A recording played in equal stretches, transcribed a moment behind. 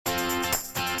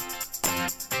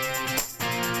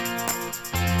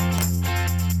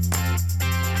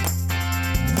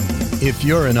If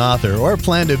you're an author or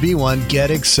plan to be one,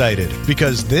 get excited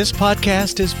because this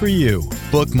podcast is for you.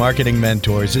 Book Marketing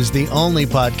Mentors is the only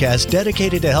podcast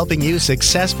dedicated to helping you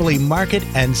successfully market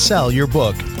and sell your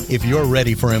book. If you're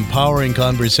ready for empowering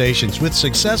conversations with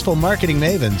successful marketing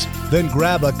mavens, then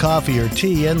grab a coffee or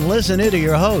tea and listen in to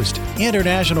your host,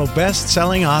 international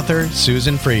best-selling author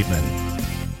Susan Friedman.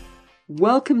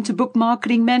 Welcome to Book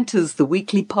Marketing Mentors, the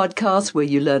weekly podcast where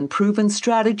you learn proven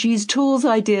strategies, tools,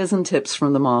 ideas, and tips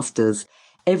from the masters.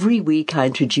 Every week, I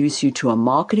introduce you to a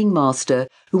marketing master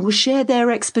who will share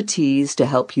their expertise to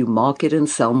help you market and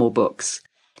sell more books.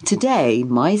 Today,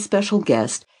 my special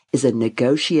guest is a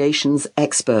negotiations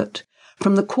expert.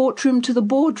 From the courtroom to the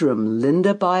boardroom,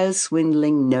 Linda Byars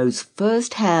Swindling knows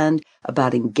firsthand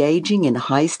about engaging in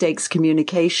high-stakes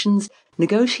communications,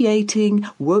 negotiating,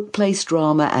 workplace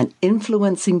drama, and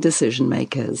influencing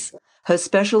decision-makers. Her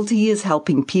specialty is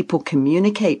helping people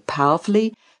communicate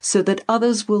powerfully so that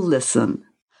others will listen.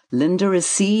 Linda is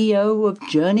CEO of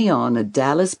Journey On, a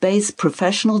Dallas-based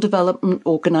professional development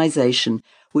organization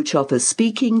which offers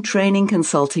speaking, training,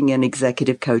 consulting, and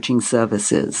executive coaching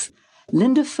services.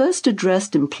 Linda first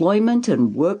addressed employment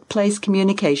and workplace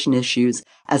communication issues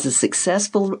as a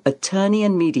successful attorney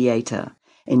and mediator.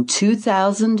 In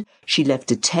 2000, she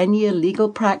left a 10-year legal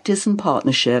practice and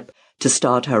partnership to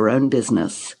start her own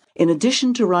business. In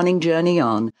addition to running Journey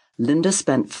On, Linda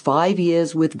spent 5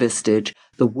 years with Vistage,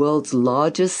 the world's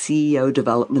largest CEO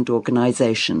development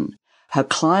organization. Her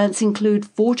clients include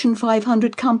Fortune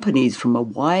 500 companies from a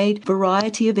wide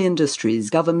variety of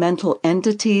industries, governmental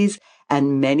entities,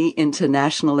 and many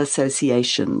international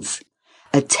associations.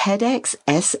 A TEDx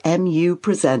SMU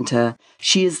presenter,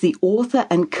 she is the author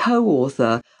and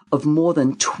co-author of more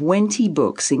than 20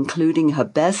 books, including her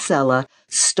bestseller,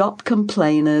 Stop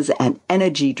Complainers and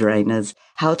Energy Drainers,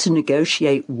 How to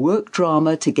Negotiate Work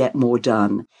Drama to Get More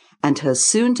Done, and her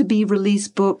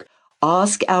soon-to-be-released book,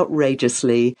 Ask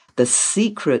Outrageously, The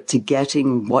Secret to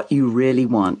Getting What You Really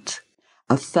Want.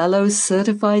 A fellow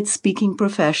certified speaking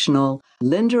professional,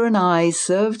 Linda and I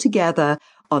serve together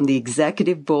on the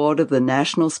executive board of the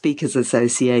National Speakers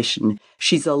Association.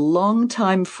 She's a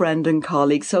longtime friend and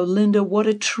colleague. So, Linda, what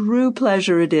a true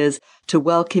pleasure it is to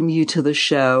welcome you to the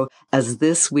show as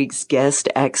this week's guest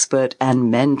expert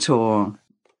and mentor.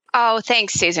 Oh,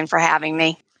 thanks, Susan, for having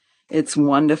me. It's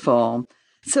wonderful.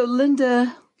 So,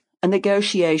 Linda, a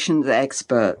negotiations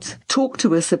expert, talk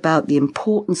to us about the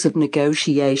importance of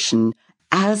negotiation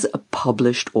as a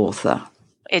published author.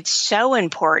 It's so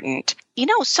important. You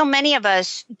know, so many of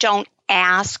us don't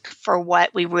ask for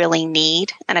what we really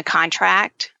need in a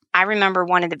contract. I remember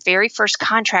one of the very first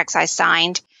contracts I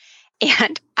signed,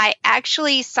 and I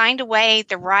actually signed away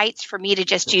the rights for me to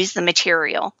just use the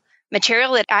material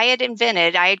that I had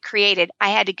invented, I had created. I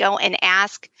had to go and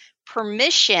ask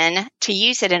permission to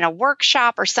use it in a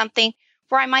workshop or something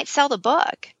where I might sell the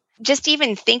book. Just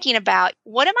even thinking about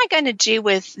what am I going to do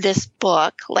with this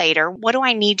book later? What do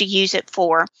I need to use it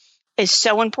for is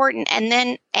so important. And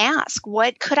then ask,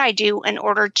 what could I do in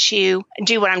order to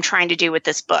do what I'm trying to do with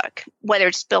this book? Whether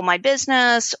it's build my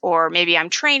business, or maybe I'm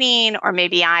training, or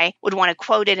maybe I would want to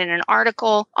quote it in an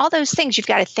article. All those things you've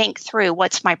got to think through.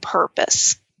 What's my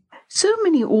purpose? So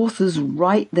many authors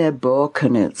write their book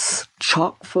and it's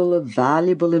chock full of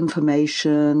valuable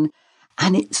information.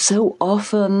 And it's so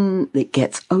often it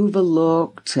gets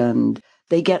overlooked and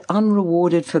they get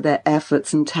unrewarded for their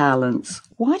efforts and talents.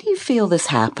 Why do you feel this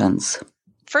happens?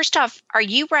 First off, are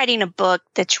you writing a book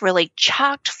that's really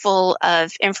chock full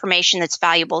of information that's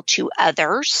valuable to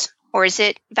others, or is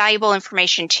it valuable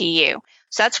information to you?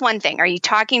 So that's one thing. Are you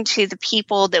talking to the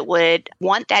people that would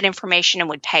want that information and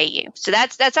would pay you? So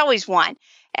that's always one.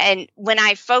 And when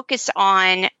I focus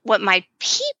on what my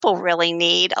people really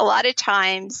need, a lot of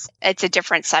times it's a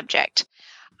different subject.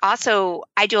 Also,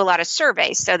 I do a lot of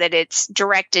surveys so that it's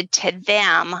directed to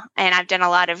them. And I've done a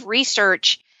lot of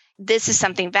research. This is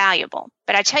something valuable.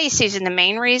 But I tell you, Susan, the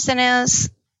main reason is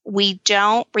we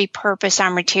don't repurpose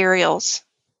our materials.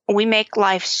 We make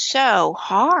life so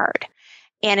hard.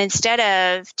 And instead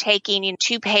of taking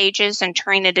 2 pages and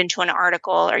turning it into an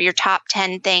article, or your top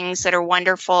 10 things that are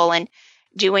wonderful, and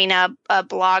doing a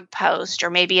blog post, or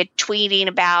maybe a tweeting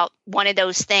about one of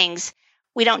those things,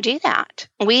 we don't do that.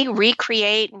 We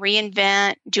recreate,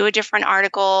 reinvent, do a different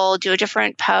article, do a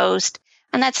different post,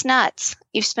 and that's nuts.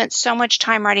 You've spent so much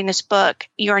time writing this book.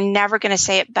 You're never going to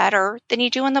say it better than you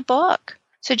do in the book.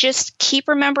 So just keep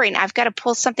remembering, I've got to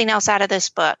pull something else out of this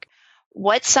book.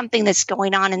 What's something that's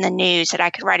going on in the news that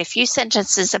I could write a few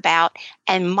sentences about,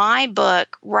 and my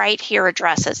book right here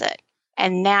addresses it.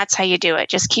 And that's how you do it.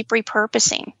 Just keep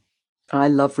repurposing. I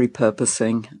love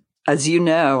repurposing. As you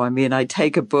know, I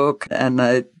take a book and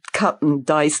I cut and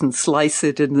dice and slice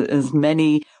it in as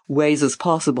many ways as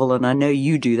possible. And I know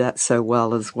you do that so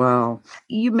well as well.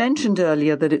 You mentioned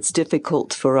earlier that it's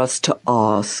difficult for us to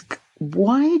ask.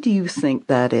 Why do you think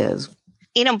that is?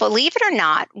 Believe it or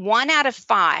not, 1 out of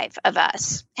 5 of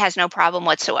us has no problem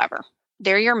whatsoever.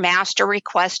 They're your master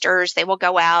requesters. They will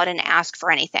go out and ask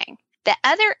for anything. The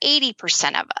other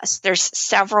 80% of us, there's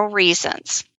several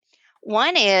reasons.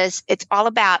 One is it's all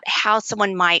about how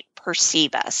someone might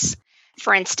perceive us.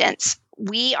 For instance,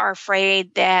 we are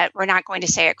afraid that we're not going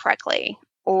to say it correctly,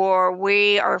 or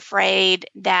we are afraid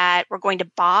that we're going to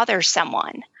bother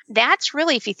someone. That's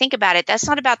really, if you think about it, that's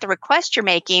not about the request you're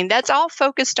making. That's all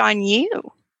focused on you.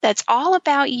 That's all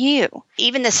about you.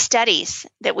 Even the studies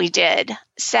that we did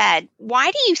said,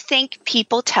 why do you think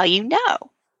people tell you no?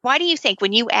 Why do you think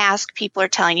when you ask, people are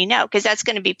telling you no? Because that's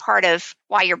going to be part of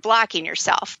why you're blocking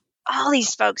yourself. All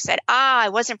these folks said, I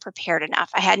wasn't prepared enough.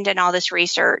 I hadn't done all this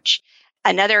research.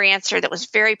 Another answer that was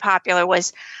very popular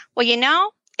was,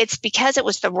 well, it's because it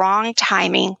was the wrong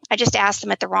timing. I just asked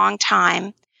them at the wrong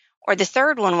time. Or the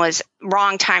third one was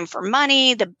wrong time for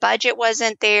money. The budget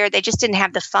wasn't there. They just didn't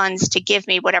have the funds to give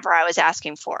me whatever I was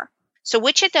asking for. So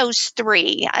which of those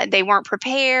three, they weren't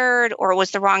prepared, or was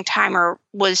the wrong time, or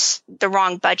was the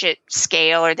wrong budget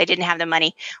scale, or they didn't have the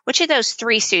money? Which of those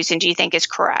three, Susan, do you think is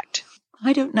correct?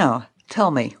 I don't know. Tell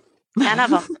me. None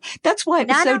of them. That's why it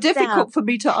was so difficult for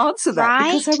me to answer that,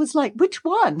 right? Because I was like, which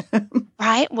one?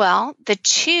 Right. Well, the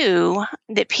two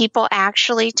that people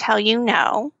actually tell you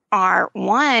no are,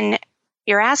 one,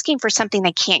 you're asking for something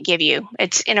they can't give you.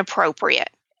 It's inappropriate.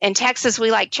 In Texas,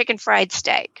 we like chicken fried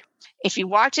steak. If you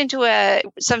walked into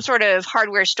some sort of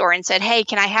hardware store and said, hey,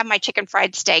 can I have my chicken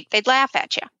fried steak? They'd laugh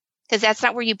at you, because that's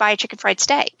not where you buy a chicken fried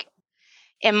steak.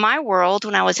 In my world,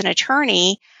 when I was an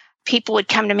attorney, people would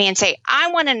come to me and say,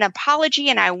 I want an apology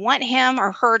and I want him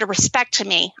or her to respect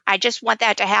me. I just want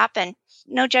that to happen.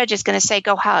 No judge is going to say,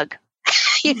 go hug.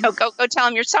 Go tell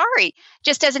him you're sorry.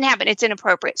 Just doesn't happen. It's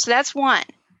inappropriate. So that's one.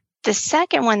 The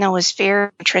second one, though, was very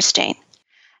interesting.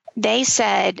 They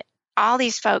said, all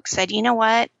these folks said, you know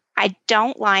what? I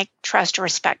don't like, trust, or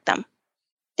respect them.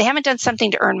 They haven't done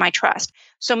something to earn my trust.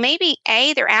 So maybe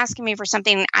A, they're asking me for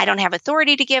something I don't have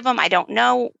authority to give them. I don't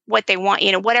know what they want,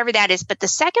 whatever that is. But the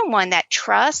second one, that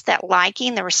trust, that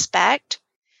liking, the respect,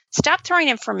 stop throwing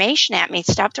information at me.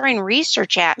 Stop throwing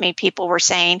research at me, people were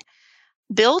saying.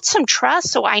 Build some trust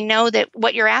so I know that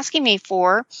what you're asking me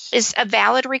for is a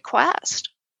valid request.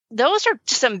 Those are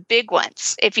some big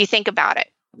ones, if you think about it.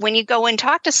 When you go and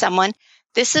talk to someone,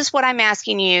 this is what I'm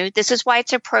asking you. This is why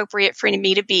it's appropriate for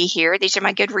me to be here. These are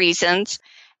my good reasons.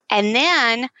 And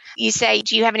then you say,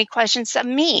 do you have any questions of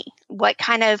me? What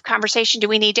kind of conversation do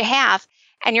we need to have?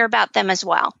 And you're about them as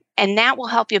well. And that will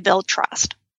help you build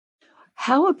trust.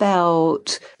 How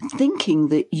about thinking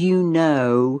that you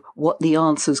know what the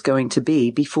answer is going to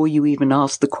be before you even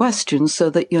ask the question, so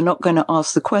that you're not going to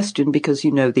ask the question because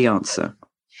you know the answer?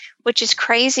 Which is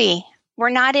crazy. We're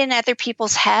not in other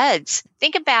people's heads.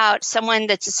 Think about someone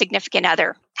that's a significant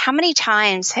other. How many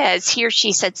times has he or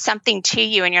she said something to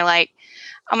you and you're like,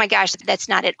 oh my gosh, that's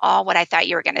not at all what I thought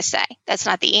you were going to say. That's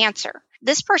not the answer.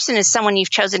 This person is someone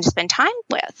you've chosen to spend time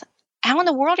with. How in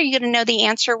the world are you going to know the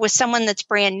answer with someone that's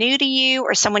brand new to you,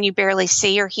 or someone you barely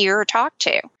see or hear or talk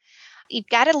to? You've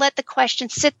got to let the question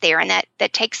sit there, and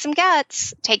that takes some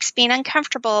guts, takes being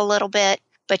uncomfortable a little bit,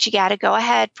 but you got to go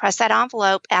ahead, press that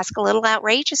envelope, ask a little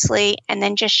outrageously, and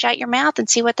then just shut your mouth and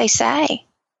see what they say.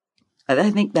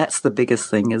 I think that's the biggest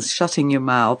thing, is shutting your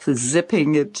mouth,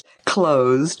 zipping it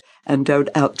closed, and don't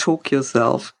out-talk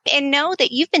yourself. And know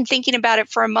that you've been thinking about it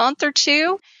for a month or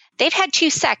two. They've had 2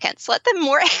 seconds. Let them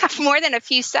have more than a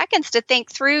few seconds to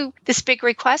think through this big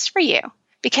request for you,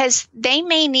 because they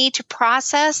may need to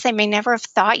process. They may never have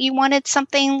thought you wanted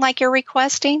something like you're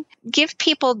requesting. Give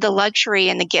people the luxury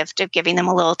and the gift of giving them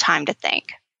a little time to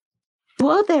think.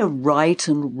 Are there right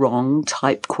and wrong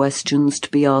type questions to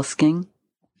be asking?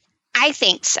 I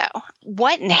think so.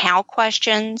 What and how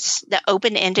questions, the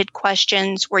open-ended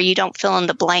questions where you don't fill in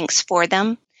the blanks for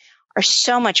them, are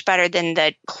so much better than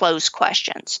the closed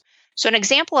questions. So an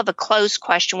example of a closed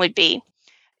question would be,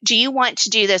 do you want to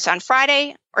do this on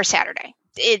Friday or Saturday?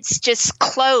 It's just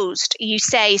closed. You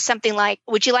say something like,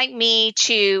 would you like me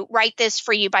to write this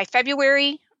for you by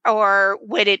February, or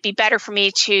would it be better for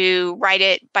me to write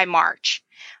it by March?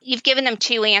 You've given them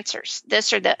 2 answers,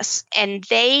 this or this, and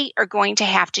they are going to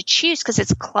have to choose because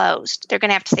it's closed. They're going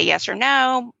to have to say yes or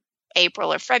no,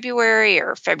 April or February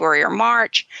or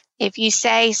March. If you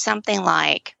say something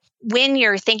like, when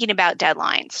you're thinking about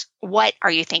deadlines, what are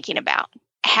you thinking about?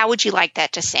 How would you like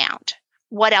that to sound?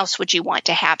 What else would you want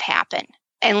to have happen?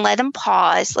 and let them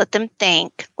pause, let them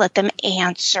think, let them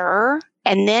answer,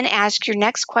 and then ask your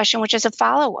next question, which is a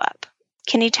follow-up.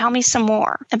 Can you tell me some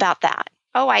more about that?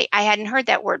 Oh, I hadn't heard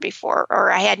that word before,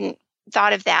 or I hadn't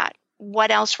thought of that.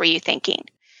 What else were you thinking?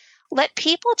 Let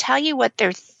people tell you what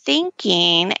they're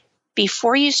thinking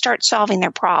before you start solving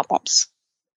their problems.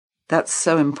 That's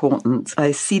so important.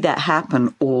 I see that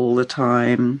happen all the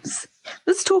time.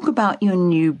 Let's talk about your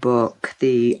new book,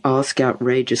 The Ask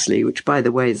Outrageously, which, by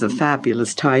the way, is a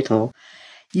fabulous title.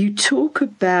 You talk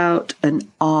about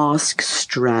an ask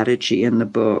strategy in the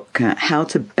book, how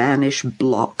to banish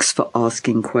blocks for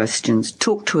asking questions.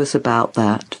 Talk to us about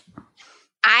that.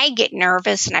 I get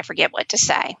nervous and I forget what to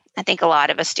say. I think a lot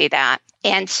of us do that.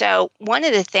 And so one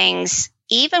of the things,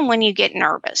 even when you get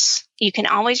nervous, you can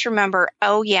always remember,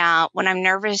 oh yeah, when I'm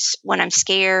nervous, when I'm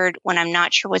scared, when I'm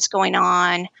not sure what's going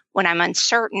on, when I'm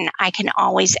uncertain, I can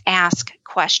always ask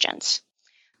questions.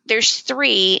 There's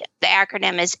 3. The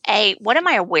acronym is A, what am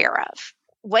I aware of?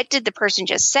 What did the person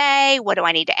just say? What do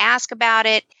I need to ask about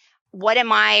it? What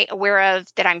am I aware of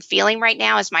that I'm feeling right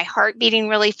now? Is my heart beating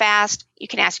really fast? You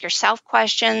can ask yourself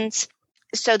questions.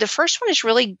 So the first one is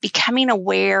really becoming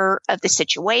aware of the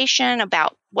situation,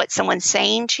 about what someone's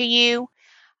saying to you.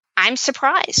 I'm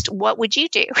surprised. What would you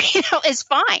do? It's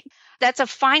fine. That's a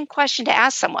fine question to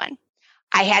ask someone.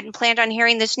 I hadn't planned on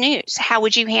hearing this news. How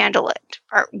would you handle it?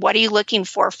 Or what are you looking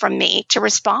for from me to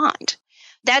respond?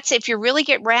 That's if you really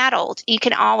get rattled, you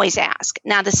can always ask.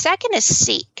 Now, the second is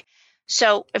seek.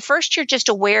 So at first, you're just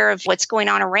aware of what's going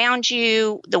on around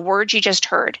you, the words you just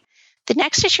heard. The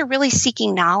next is you're really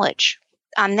seeking knowledge.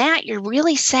 On that, you're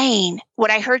really saying,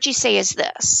 what I heard you say is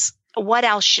this. What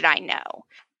else should I know?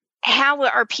 How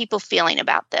are people feeling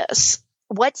about this?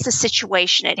 What's the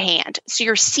situation at hand? So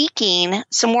you're seeking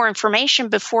some more information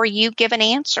before you give an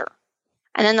answer.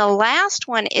 And then the last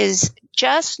one is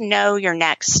just know your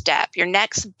next step, your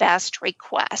next best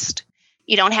request.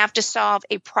 You don't have to solve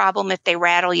a problem if they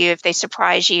rattle you, if they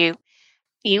surprise you.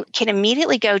 You can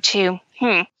immediately go to,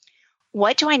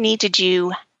 what do I need to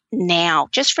do now,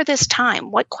 just for this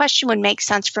time? What question would make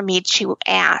sense for me to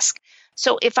ask?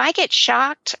 So if I get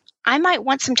shocked, I might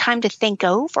want some time to think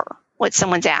over what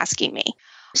someone's asking me.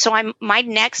 So my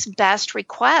next best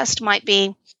request might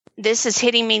be, this is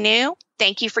hitting me new.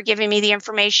 Thank you for giving me the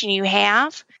information you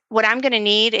have. What I'm going to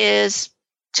need is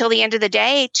till the end of the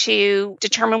day to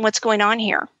determine what's going on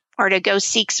here, or to go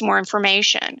seek some more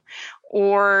information,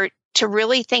 or to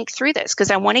really think through this,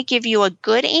 because I want to give you a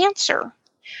good answer.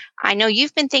 I know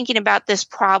you've been thinking about this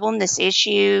problem, this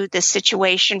issue, this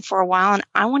situation for a while, and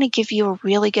I want to give you a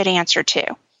really good answer too.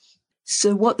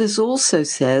 So what this also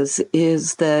says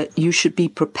is that you should be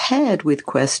prepared with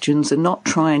questions and not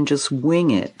try and just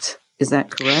wing it. Is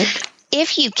that correct?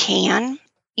 If you can,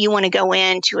 you want to go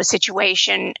into a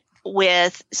situation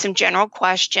with some general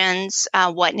questions,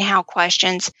 what and how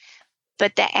questions.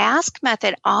 But the ask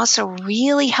method also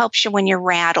really helps you when you're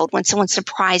rattled, when someone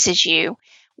surprises you,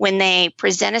 when they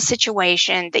present a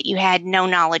situation that you had no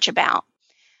knowledge about.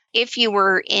 If you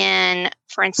were in,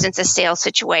 for instance, a sales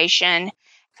situation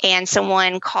and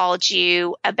someone called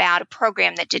you about a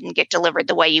program that didn't get delivered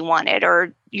the way you wanted,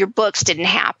 or your books didn't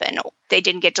happen, they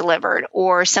didn't get delivered,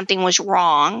 or something was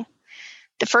wrong,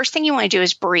 the first thing you want to do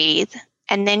is breathe,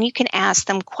 and then you can ask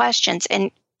them questions. And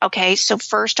okay, so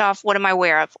first off, what am I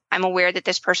aware of? I'm aware that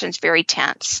this person's very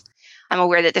tense. I'm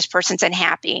aware that this person's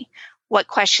unhappy. What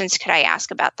questions could I ask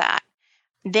about that?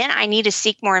 Then I need to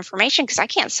seek more information because I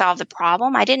can't solve the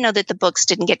problem. I didn't know that the books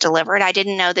didn't get delivered. I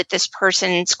didn't know that this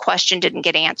person's question didn't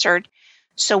get answered.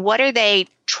 So what are they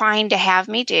trying to have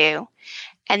me do?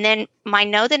 And then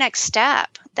know the next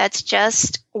step. That's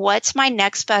just, what's my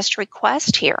next best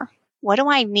request here? What do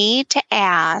I need to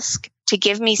ask to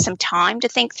give me some time to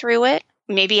think through it?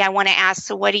 Maybe I want to ask,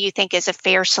 so what do you think is a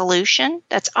fair solution?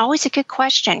 That's always a good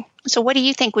question. So what do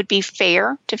you think would be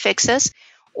fair to fix this?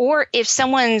 Or if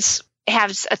someone's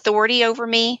has authority over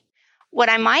me, what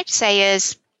I might say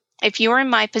is, if you were in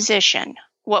my position,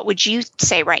 what would you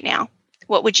say right now?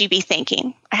 What would you be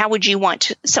thinking? How would you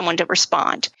want someone to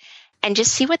respond? And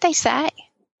just see what they say.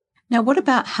 Now, what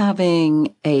about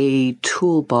having a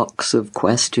toolbox of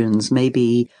questions,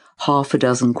 maybe half a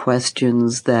dozen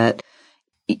questions that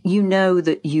you know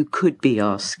that you could be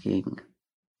asking?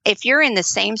 If you're in the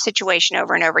same situation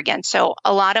over and over again, so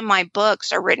a lot of my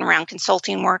books are written around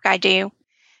consulting work I do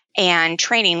and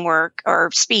training work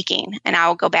or speaking, and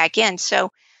I'll go back in.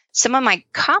 So some of my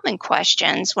common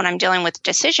questions when I'm dealing with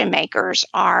decision makers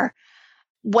are,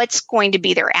 what's going to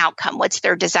be their outcome? What's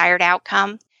their desired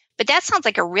outcome? But that sounds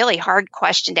like a really hard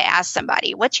question to ask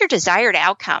somebody. What's your desired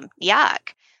outcome?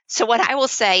 Yuck. So what I will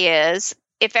say is,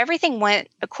 if everything went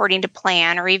according to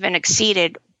plan or even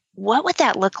exceeded, what would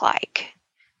that look like?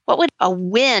 What would a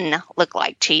win look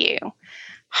like to you?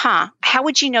 How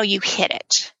would you know you hit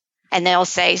it? And they'll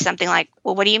say something like,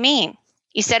 well, what do you mean?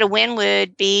 You said a win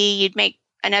would be you'd make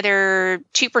another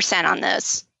 2% on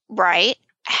this, right?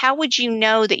 How would you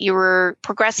know that you were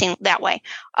progressing that way?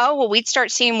 Oh, well, we'd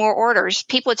start seeing more orders.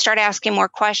 People would start asking more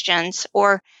questions.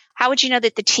 Or how would you know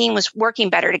that the team was working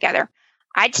better together?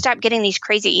 I'd stop getting these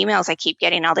crazy emails I keep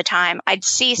getting all the time. I'd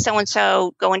see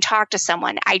so-and-so go and talk to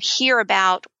someone. I'd hear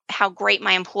about how great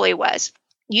my employee was.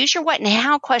 Use your what and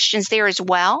how questions there as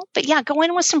well. But yeah, go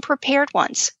in with some prepared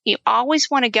ones. You always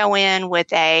want to go in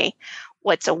with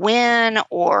what's a win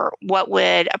or what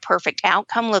would a perfect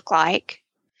outcome look like?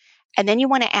 And then you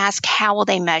want to ask, how will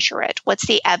they measure it? What's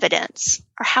the evidence?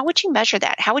 Or how would you measure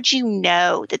that? How would you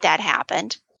know that that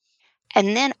happened?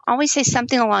 And then always say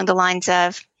something along the lines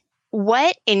of,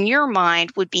 what in your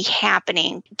mind would be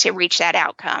happening to reach that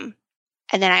outcome?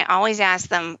 And then I always ask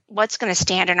them, what's going to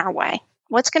stand in our way?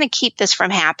 What's going to keep this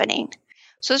from happening?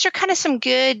 So those are kind of some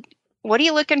good, what are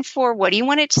you looking for? What do you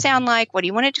want it to sound like? What do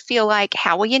you want it to feel like?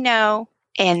 How will you know?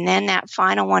 And then that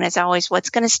final one is always, what's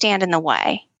going to stand in the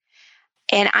way?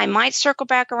 And I might circle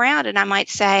back around and I might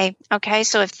say, okay,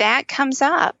 so if that comes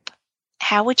up,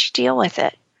 how would you deal with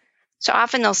it? So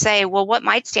often they'll say, well, what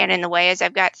might stand in the way is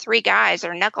I've got 3 guys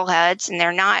that are knuckleheads and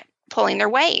they're not pulling their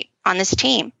weight on this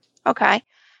team. Okay.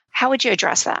 How would you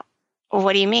address that? Well,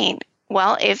 what do you mean?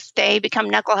 Well, if they become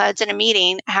knuckleheads in a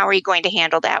meeting, how are you going to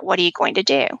handle that? What are you going to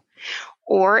do?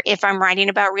 Or if I'm writing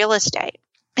about real estate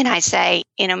and I say,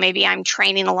 maybe I'm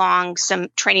training along some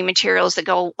training materials that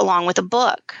go along with a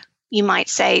book. You might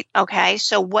say, okay,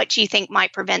 so what do you think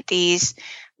might prevent these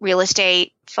real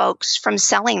estate folks from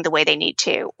selling the way they need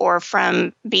to or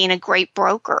from being a great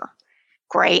broker?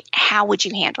 Great. How would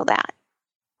you handle that?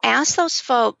 Ask those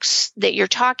folks that you're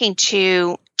talking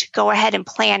to go ahead and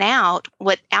plan out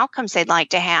what outcomes they'd like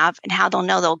to have and how they'll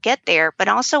know they'll get there, but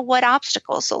also what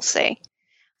obstacles they'll see.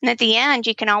 And at the end,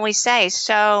 you can always say,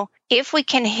 so if we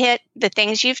can hit the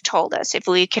things you've told us, if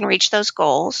we can reach those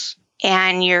goals,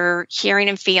 and you're hearing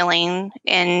and feeling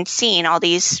and seeing all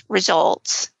these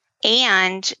results,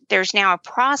 and there's now a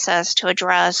process to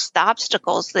address the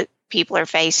obstacles that people are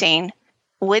facing,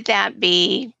 would that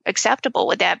be acceptable?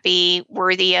 Would that be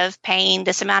worthy of paying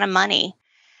this amount of money?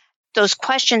 Those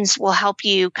questions will help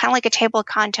you, kind of like a table of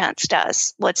contents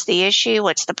does. What's the issue?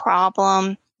 What's the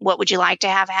problem? What would you like to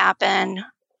have happen?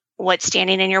 What's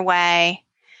standing in your way?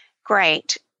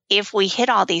 Great. If we hit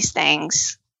all these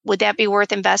things, would that be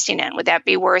worth investing in? Would that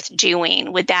be worth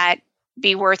doing? Would that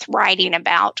be worth writing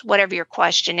about? Whatever your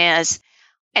question is.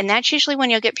 And that's usually when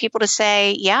you'll get people to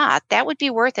say, yeah, that would be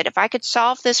worth it. If I could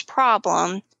solve this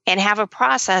problem and have a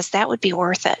process, that would be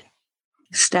worth it.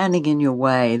 Standing in your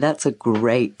way, that's a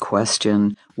great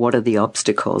question. What are the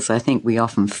obstacles? I think we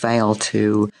often fail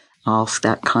to ask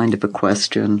that kind of a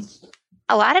question.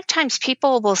 A lot of times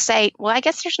people will say, well, I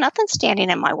guess there's nothing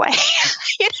standing in my way.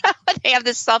 They have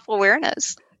this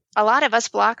self-awareness. A lot of us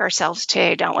block ourselves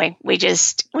too, don't we?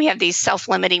 We have these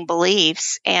self-limiting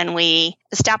beliefs and we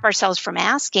stop ourselves from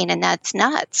asking, and that's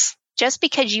nuts. Just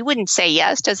because you wouldn't say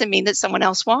yes doesn't mean that someone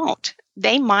else won't.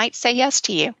 They might say yes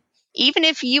to you. Even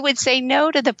if you would say no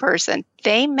to the person,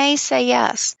 they may say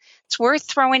yes. It's worth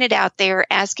throwing it out there,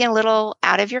 asking a little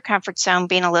out of your comfort zone,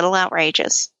 being a little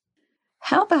outrageous.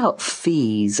 How about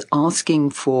fees? Asking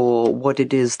for what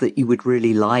it is that you would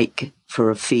really like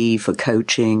for a fee for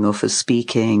coaching or for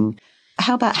speaking.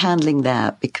 How about handling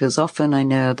that? Because often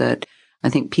I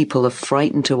think people are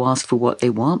frightened to ask for what they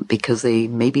want because they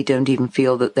maybe don't even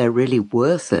feel that they're really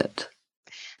worth it.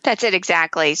 That's it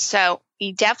exactly. So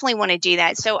you definitely want to do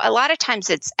that. So a lot of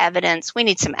times it's evidence. We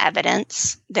need some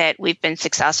evidence that we've been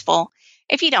successful.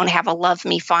 If you don't have a Love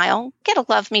Me file, get a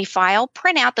Love Me file,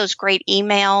 print out those great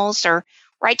emails or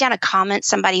write down a comment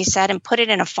somebody said and put it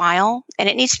in a file. And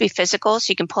it needs to be physical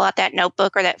so you can pull out that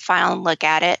notebook or that file and look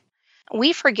at it.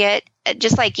 We forget,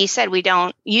 just like you said, we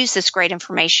don't use this great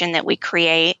information that we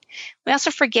create. We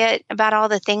also forget about all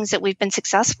the things that we've been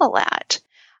successful at.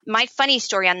 My funny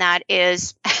story on that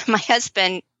is my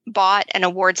husband bought an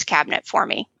awards cabinet for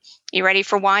me. You ready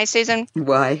for why, Susan?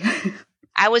 Why?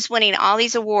 I was winning all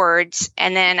these awards,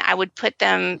 and then I would put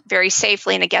them very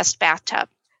safely in a guest bathtub.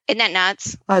 Isn't that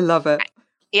nuts? I love it.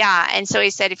 Yeah. And so he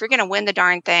said, if you're going to win the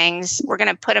darn things, we're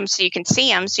going to put them so you can see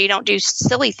them so you don't do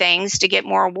silly things to get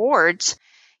more awards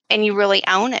and you really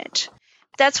own it.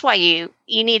 That's why you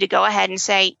need to go ahead and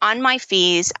say, on my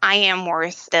fees, I am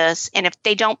worth this. And if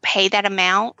they don't pay that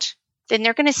amount, then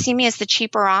they're going to see me as the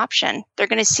cheaper option. They're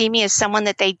going to see me as someone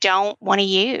that they don't want to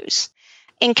use.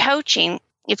 In coaching,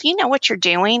 If you know what you're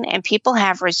doing and people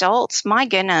have results, my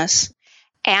goodness,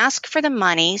 ask for the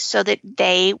money so that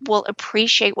they will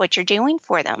appreciate what you're doing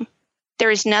for them. There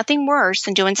is nothing worse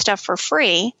than doing stuff for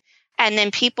free and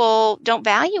then people don't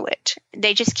value it.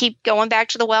 They just keep going back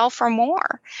to the well for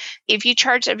more. If you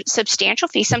charge a substantial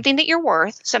fee, something that you're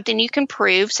worth, something you can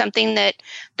prove, something that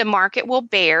the market will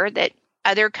bear, that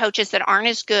other coaches that aren't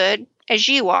as good as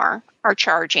you are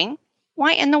charging,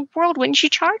 why in the world wouldn't you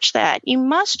charge that? You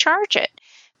must charge it.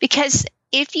 Because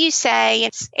if you say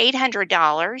it's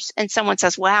 $800 and someone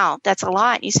says, wow, that's a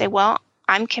lot, you say, well,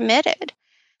 I'm committed.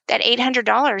 That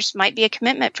 $800 might be a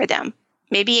commitment for them.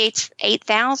 Maybe it's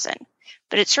 $8,000,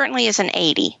 but it certainly isn't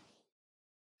 $80.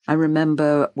 I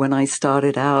remember when I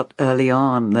started out early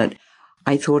on that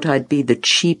I thought I'd be the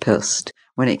cheapest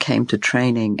when it came to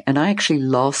training. And I actually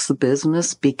lost the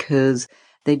business because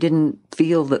they didn't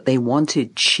feel that they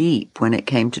wanted cheap when it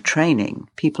came to training.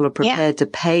 People are prepared to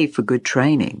pay for good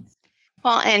training.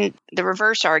 Well, and the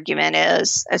reverse argument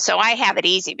is, so I have it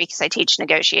easy because I teach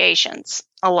negotiations.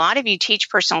 A lot of you teach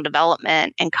personal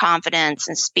development and confidence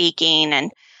and speaking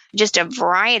and just a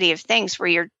variety of things where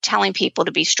you're telling people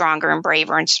to be stronger and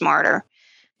braver and smarter.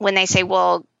 When they say,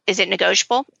 well, is it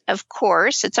negotiable? Of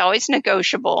course, it's always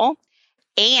negotiable.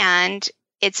 And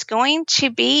it's going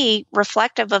to be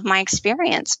reflective of my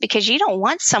experience because you don't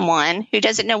want someone who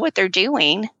doesn't know what they're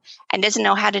doing and doesn't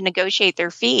know how to negotiate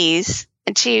their fees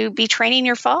to be training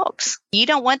your folks. You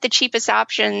don't want the cheapest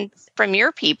option from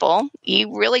your people.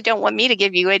 You really don't want me to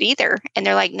give you it either. And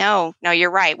they're like, no,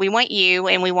 you're right. We want you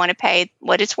and we want to pay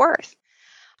what it's worth.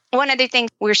 One other thing,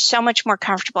 we're so much more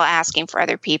comfortable asking for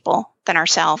other people than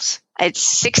ourselves.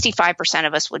 It's 65%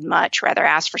 of us would much rather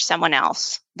ask for someone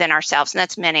else than ourselves. And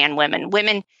that's men and women.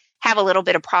 Women have a little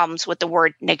bit of problems with the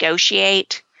word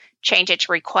negotiate, change it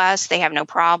to request. They have no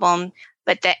problem.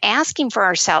 But the asking for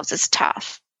ourselves is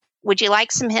tough. Would you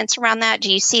like some hints around that?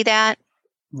 Do you see that?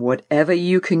 Whatever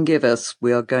you can give us,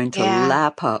 we are going to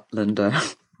lap up, Linda.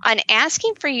 On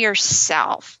asking for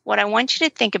yourself, what I want you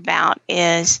to think about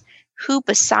is who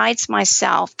besides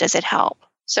myself does it help?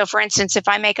 So, for instance, if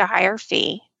I make a higher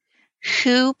fee,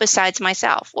 who besides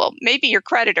myself? Well, maybe your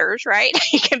creditors, right?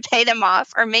 You can pay them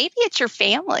off. Or maybe it's your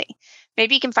family.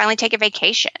 Maybe you can finally take a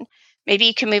vacation. Maybe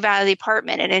you can move out of the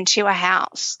apartment and into a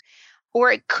house. Or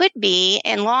it could be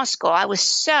in law school. I was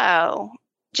so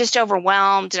just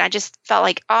overwhelmed and I just felt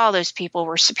like all those people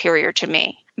were superior to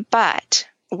me. But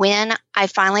when I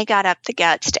finally got up the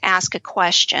guts to ask a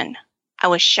question, I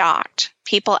was shocked.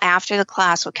 People after the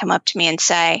class would come up to me and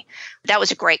say, that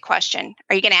was a great question.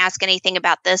 Are you going to ask anything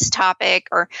about this topic?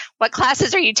 Or what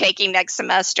classes are you taking next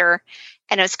semester?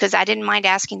 And it was because I didn't mind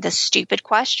asking the stupid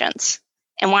questions.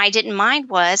 And why I didn't mind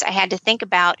was I had to think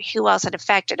about who else it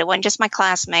affected. It wasn't just my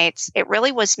classmates. It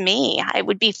really was me. It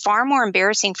would be far more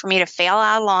embarrassing for me to fail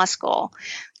out of law school,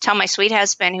 tell my sweet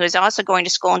husband, who was also going to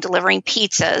school and delivering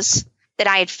pizzas, that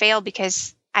I had failed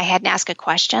because I hadn't asked a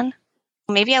question.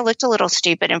 Maybe I looked a little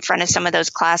stupid in front of some of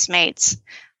those classmates.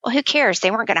 Well, who cares?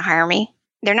 They weren't going to hire me.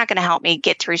 They're not going to help me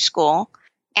get through school.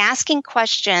 Asking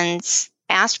questions,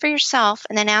 ask for yourself,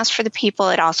 and then ask for the people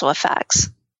it also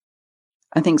affects.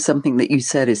 I think something that you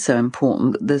said is so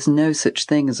important. There's no such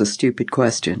thing as a stupid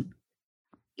question.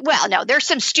 Well, no, there's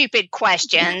some stupid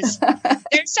questions.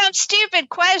 There's some stupid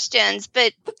questions,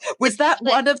 but... Was that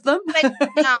one of them? But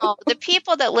no, the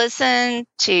people that listen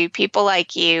to people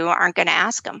like you aren't going to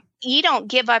ask them. You don't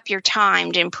give up your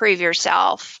time to improve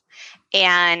yourself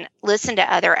and listen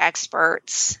to other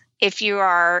experts if you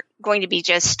are going to be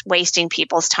just wasting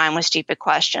people's time with stupid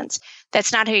questions.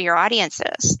 That's not who your audience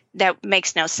is. That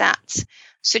makes no sense.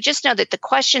 So just know that the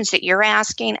questions that you're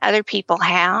asking other people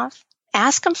have,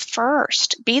 ask them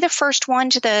first. Be the first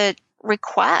one to the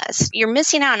request. You're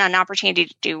missing out on an opportunity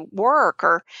to do work,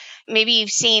 or maybe you've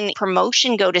seen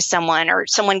promotion go to someone, or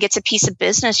someone gets a piece of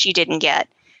business you didn't get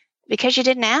because you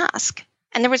didn't ask.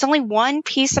 And there was only one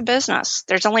piece of business.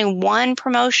 There's only one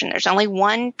promotion. There's only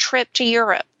one trip to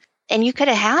Europe. And you could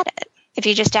have had it if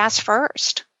you just asked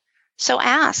first. So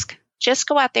ask. Just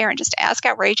go out there and just ask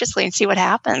outrageously and see what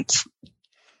happens.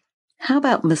 How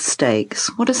about mistakes?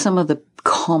 What are some of the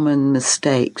common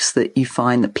mistakes that you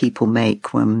find that people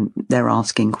make when they're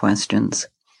asking questions?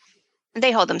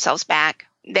 They hold themselves back.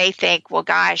 They think, well,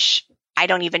 gosh, I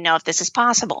don't even know if this is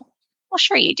possible. Well,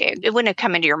 sure you do. It wouldn't have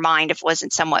come into your mind if it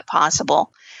wasn't somewhat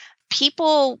possible.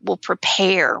 People will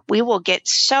prepare. We will get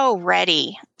so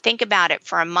ready. Think about it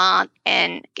for a month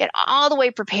and get all the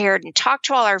way prepared and talk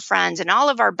to all our friends and all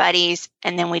of our buddies,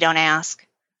 and then we don't ask.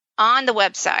 On the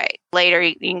website, later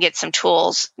you can get some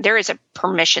tools. There is a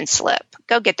permission slip.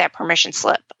 Go get that permission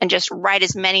slip and just write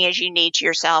as many as you need to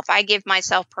yourself. I give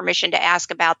myself permission to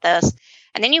ask about this.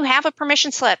 And then you have a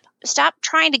permission slip. Stop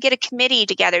trying to get a committee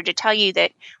together to tell you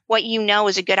that what you know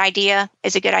is a good idea,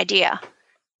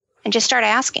 and just start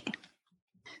asking.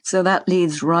 So that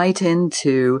leads right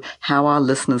into how our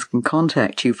listeners can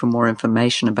contact you for more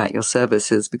information about your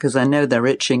services, because I know they're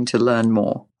itching to learn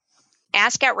more.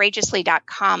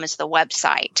 AskOutrageously.com is the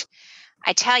website.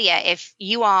 I tell you, if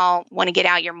you all want to get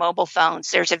out your mobile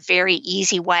phones, there's a very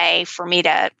easy way for me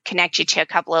to connect you to a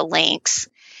couple of links.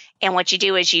 And what you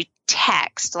do is you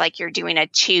text, like you're doing a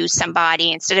to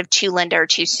somebody. Instead of to Linda or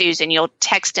to Susan, you'll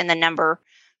text in the number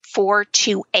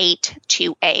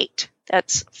 42828.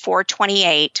 That's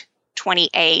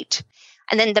 42828.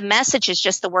 And then the message is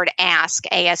just the word ask,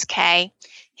 A-S-K.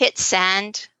 Hit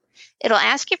send. It'll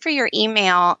ask you for your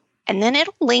email, and then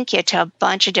it'll link you to a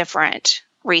bunch of different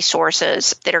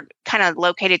resources that are kind of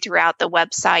located throughout the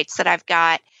websites that I've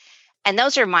got. And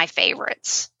those are my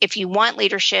favorites. If you want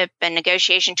leadership and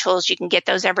negotiation tools, you can get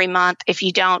those every month. If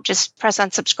you don't, just press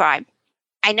unsubscribe.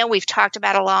 I know we've talked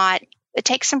about a lot. It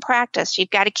takes some practice. You've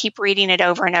got to keep reading it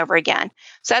over and over again.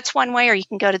 So that's one way, or you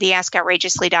can go to the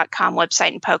AskOutrageously.com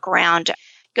website and poke around.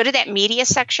 Go to that media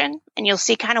section, and you'll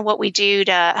see kind of what we do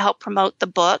to help promote the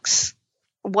books.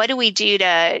 What do we do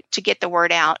to get the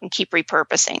word out and keep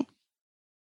repurposing?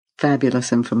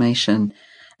 Fabulous information.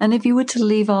 And if you were to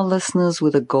leave our listeners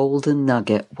with a golden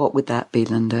nugget, what would that be,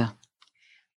 Linda?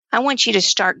 I want you to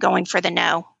start going for the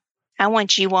no. I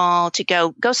want you all to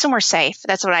go somewhere safe.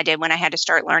 That's what I did when I had to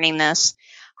start learning this.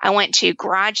 I went to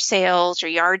garage sales or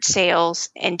yard sales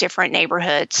in different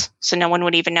neighborhoods, so no one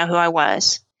would even know who I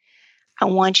was. I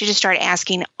want you to start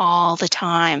asking all the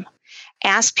time.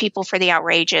 Ask people for the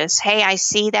outrageous. Hey, I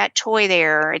see that toy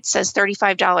there. It says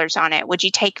 $35 on it. Would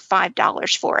you take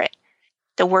 $5 for it?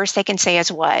 The worst they can say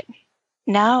is what?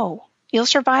 No. You'll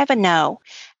survive a no.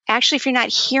 Actually, if you're not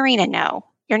hearing a no,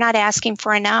 you're not asking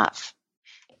for enough.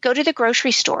 Go to the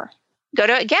grocery store. Go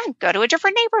to a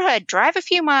different neighborhood. Drive a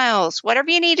few miles,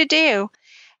 whatever you need to do.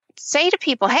 Say to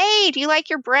people, hey, do you like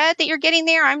your bread that you're getting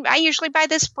there? I usually buy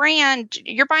this brand.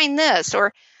 You're buying this.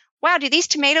 Or, wow, do these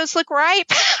tomatoes look ripe?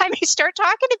 I mean, start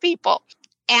talking to people.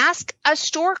 Ask a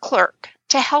store clerk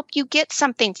to help you get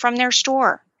something from their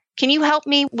store. Can you help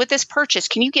me with this purchase?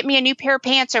 Can you get me a new pair of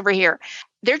pants over here?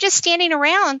 They're just standing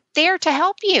around there to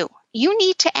help you. You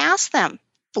need to ask them.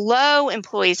 Blow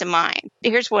employees' mind.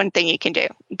 Here's one thing you can do.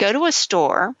 Go to a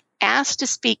store, ask to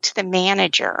speak to the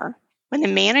manager. When the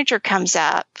manager comes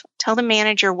up, tell the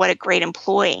manager what a great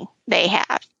employee they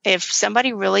have. If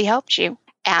somebody really helped you,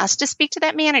 ask to speak to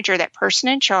that manager, that person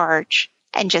in charge,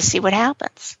 and just see what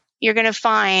happens. You're going to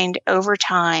find over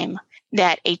time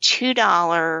that a $2,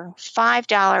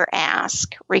 $5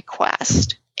 ask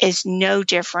request is no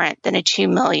different than a $2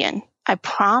 million. I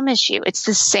promise you, it's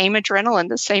the same adrenaline,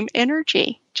 the same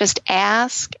energy. Just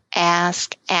ask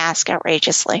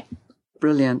outrageously.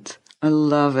 Brilliant. I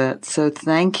love it. So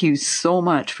thank you so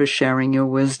much for sharing your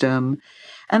wisdom.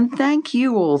 And thank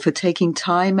you all for taking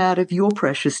time out of your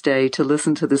precious day to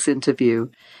listen to this interview.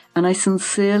 And I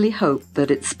sincerely hope that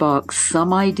it sparks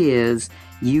some ideas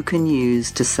you can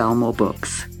use to sell more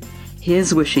books.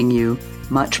 Here's wishing you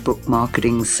much book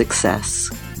marketing success.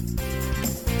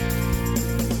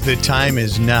 The time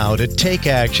is now to take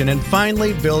action and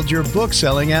finally build your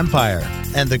book-selling empire.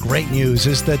 And the great news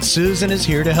is that Susan is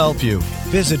here to help you.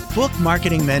 Visit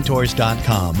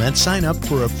bookmarketingmentors.com and sign up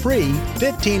for a free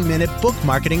 15-minute book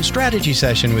marketing strategy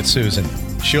session with Susan.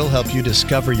 She'll help you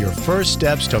discover your first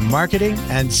steps to marketing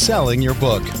and selling your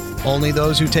book. Only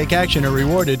those who take action are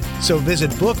rewarded, so visit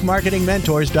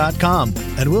bookmarketingmentors.com,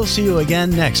 and we'll see you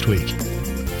again next week.